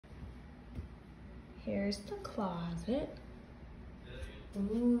Here's the closet.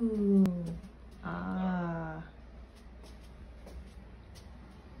 Ooh. Ah.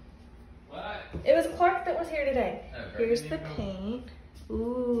 What? It was Clark that was here today. Oh, here's the paint.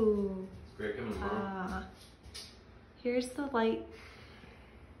 Ooh. Is Greg coming tomorrow? Ah. Here's the light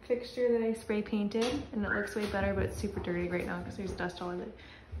fixture that I spray painted, and it looks way better, but it's super dirty right now because there's dust all over it.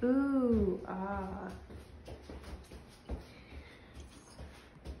 Ooh. Ah.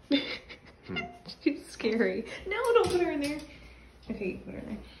 She's scary. No, don't put her in there. Okay, you can put her in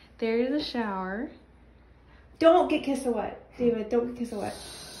there. There's the shower. Don't get Kissa wet, David. Don't get Kissa wet.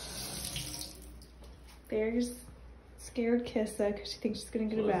 There's scared Kissa because she thinks she's gonna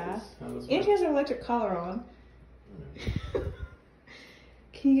get a bath. And she has her electric collar on.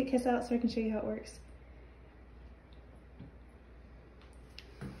 Can you get Kissa out so I can show you how it works?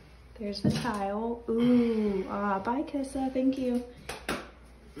 There's the tile. Ooh, ah, bye Kissa, thank you.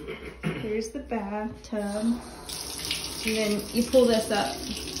 Here's the bathtub. And then you pull this up.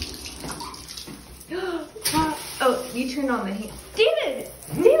 Oh, you turn on the hair. David!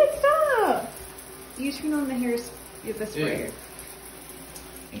 David, stop! You turn on the hair, the sprayer.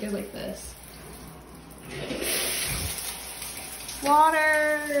 It goes like this.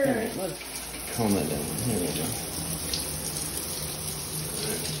 Water! Alright, let's calm it down. Here we go.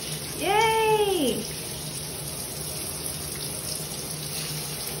 Yay!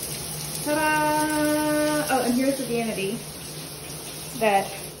 Ta-da! Oh, and here's the vanity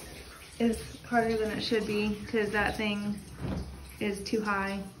that is harder than it should be because that thing is too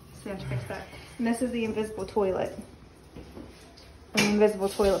high, so you have to fix that. And this is the invisible toilet. Invisible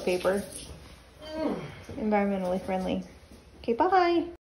toilet paper. Environmentally friendly. Okay, bye!